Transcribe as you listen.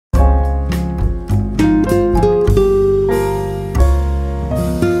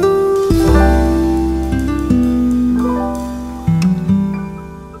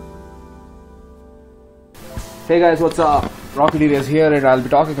Hey guys, what's up? DeRaze here, and I'll be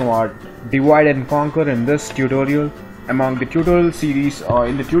talking about divide and conquer in this tutorial among the tutorial series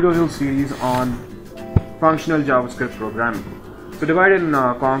in the tutorial series on functional JavaScript programming. So divide and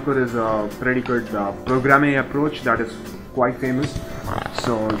conquer is a pretty good programming approach that is quite famous.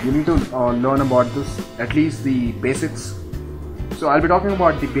 So you need to learn about this, at least the basics. So I'll be talking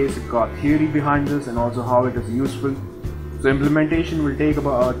about the basic theory behind this and also how it is useful. So implementation will take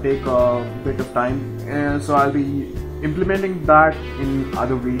a bit of time, and so I'll be implementing that in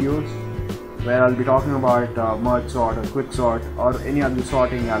other videos where I'll be talking about Mergesort or Quicksort or any other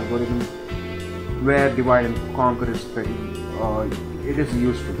sorting algorithm where divide and conquer is it is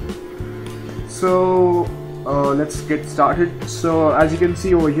useful. So let's get started. So as you can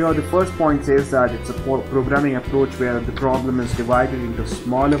see over here, the first point says that it's a programming approach where the problem is divided into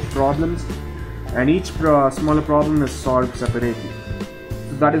smaller problems and each smaller problem is solved separately.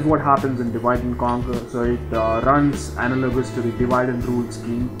 So that is what happens in divide and conquer. So it runs analogous to the divide and rule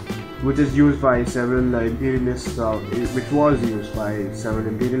scheme, which is used by several imperialists, which was used by several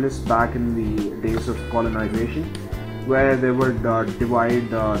imperialists back in the days of colonization, where they would divide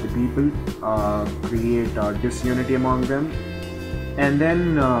the people, create disunity among them, and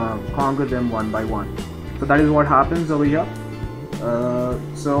then conquer them one by one. So that is what happens over here.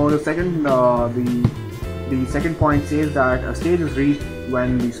 So the second point says that a stage is reached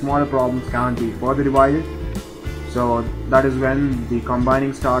when the smaller problems can't be further divided. So that is when the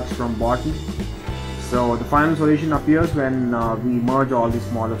combining starts from bottom. So the final solution appears when we merge all the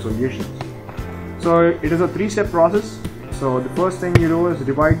smaller solutions. So it is a three-step process. So the first thing you do is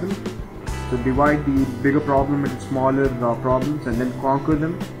divide them. So divide the bigger problem into smaller problems and then conquer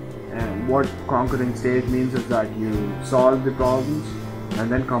them. And what conquering stage means is that you solve the problems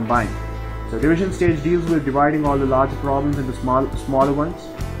and then combine. So division stage deals with dividing all the larger problems into smaller ones.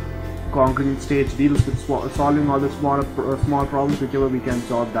 Conquering stage deals with solving all the small problems whichever we can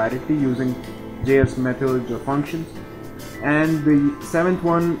solve directly using JS methods or functions. And the seventh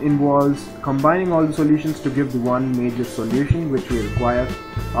one involves combining all the solutions to give the one major solution which we require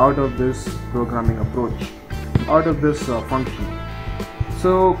out of this programming approach, out of this function.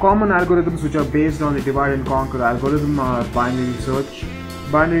 So common algorithms which are based on the divide and conquer algorithm are binary search.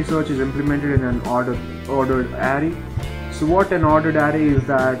 Binary search is implemented in an ordered array. So what an ordered array is,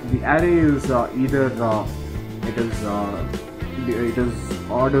 that the array is it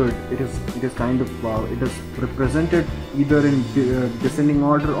is represented either in descending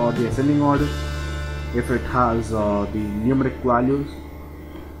order or the ascending order if it has the numeric values.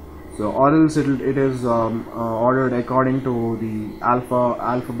 So or else it is ordered according to the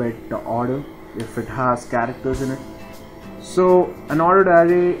alphabet order if it has characters in it. So an ordered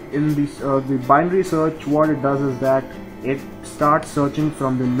array in the binary search, what it does is that it starts searching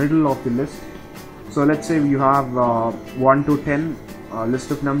from the middle of the list. So let's say you have 1 to 10 list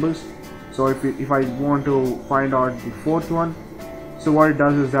of numbers. So if I want to find out the fourth one, so what it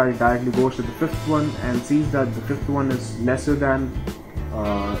does is that it directly goes to the fifth one and sees that the fifth one is lesser than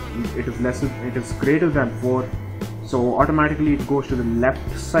it is greater than 4. So automatically it goes to the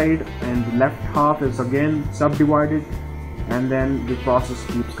left side, and the left half is again subdivided, and then the process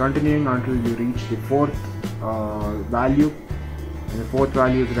keeps continuing until you reach the fourth value, and the fourth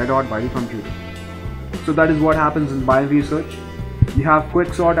value is read out by the computer. So that is what happens in binary search. You have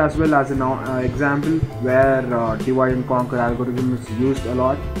quicksort as well as an example where divide and conquer algorithm is used a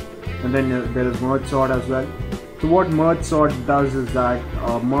lot, and then there is mergesort as well. So what mergesort does is that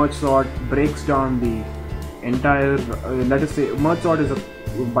mergesort breaks down the entire, let us say mergesort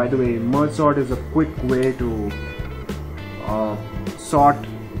is a quick way to sort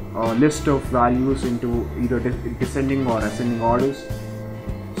a list of values into either descending or ascending orders.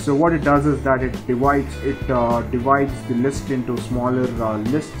 So what it does is that it divides the list into smaller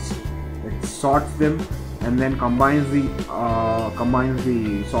lists. It sorts them and then combines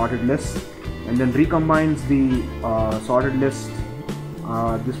the sorted list, and then recombines the sorted list.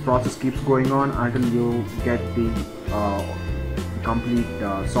 This process keeps going on until you get the complete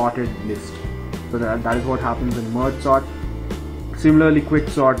sorted list. So that is what happens in mergesort. Similarly,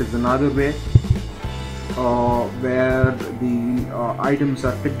 quicksort is another way where the items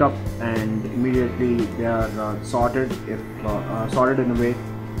are picked up and immediately they are sorted in a way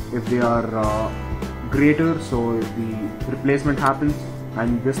if they are greater, so the replacement happens,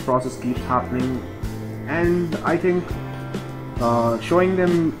 and this process keeps happening. And I think showing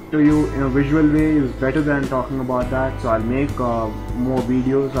them to you in a visual way is better than talking about that. So I'll make more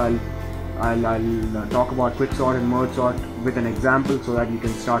videos. I'll talk about quicksort and mergesort with an example so that you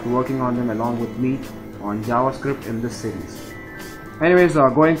can start working on them along with me on JavaScript in this series. Anyways,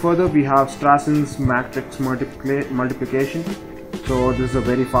 going further, we have Strassen's matrix multiplication. So this is a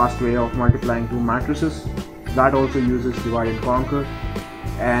very fast way of multiplying two matrices. That also uses divide and conquer.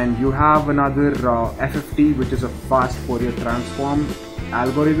 And you have another FFT, which is a fast Fourier transform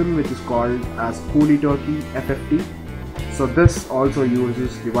algorithm, which is called as Cooley-Turkey FFT. So this also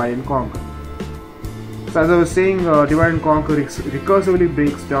uses divide and conquer. So as I was saying, divide and conquer recursively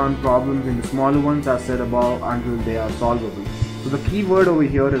breaks down problems into smaller ones as said above until they are solvable. So the key word over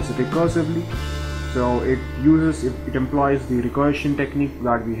here is recursively. So it employs the recursion technique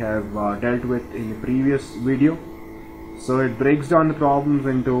that we have dealt with in the previous video. So it breaks down the problems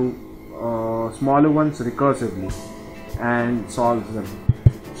into smaller ones recursively and solves them.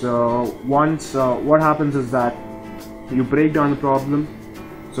 So once what happens is that you break down the problem.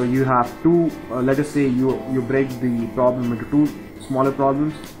 So you have two, let us say you break the problem into two smaller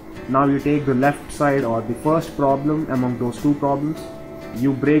problems. Now you take the left side or the first problem among those two problems,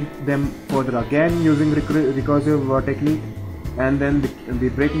 you break them further again using recursive technique, and then the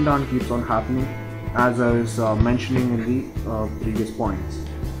breaking down keeps on happening as I was mentioning in the previous points,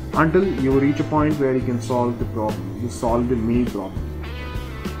 until you reach a point where you can solve the problem, solve the mini problem.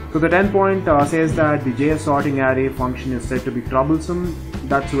 So the 10th point says that the JS sorting array function is said to be troublesome.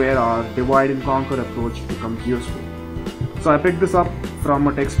 That's where our divide and conquer approach becomes useful. So I picked this up from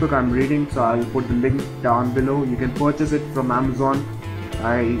a textbook I'm reading, so I'll put the link down below. You can purchase it from Amazon.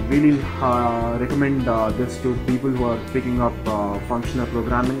 I really recommend this to people who are picking up functional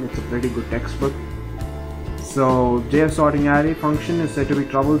programming. It's a pretty good textbook. So JS sorting array function is said to be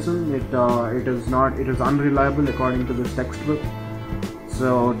troublesome. It is unreliable according to this textbook.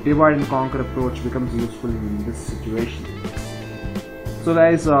 So divide and conquer approach becomes useful in this situation. So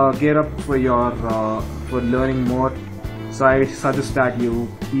guys, gear up for for learning more. So I suggest that you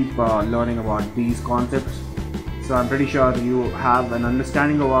keep learning about these concepts. So I'm pretty sure you have an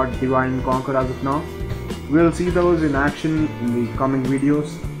understanding about divide and conquer as of now. We'll see those in action in the coming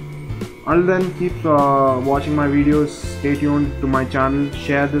videos. Until then, keep watching my videos, stay tuned to my channel,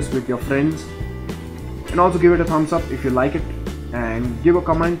 share this with your friends, and also give it a thumbs up if you like it, and give a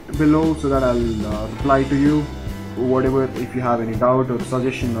comment below so that I'll reply to you, whatever, if you have any doubt or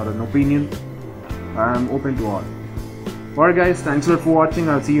suggestion or an opinion. I'm open to all. Alright guys, thanks a lot for watching.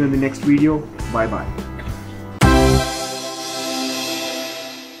 I'll see you in the next video. Bye bye.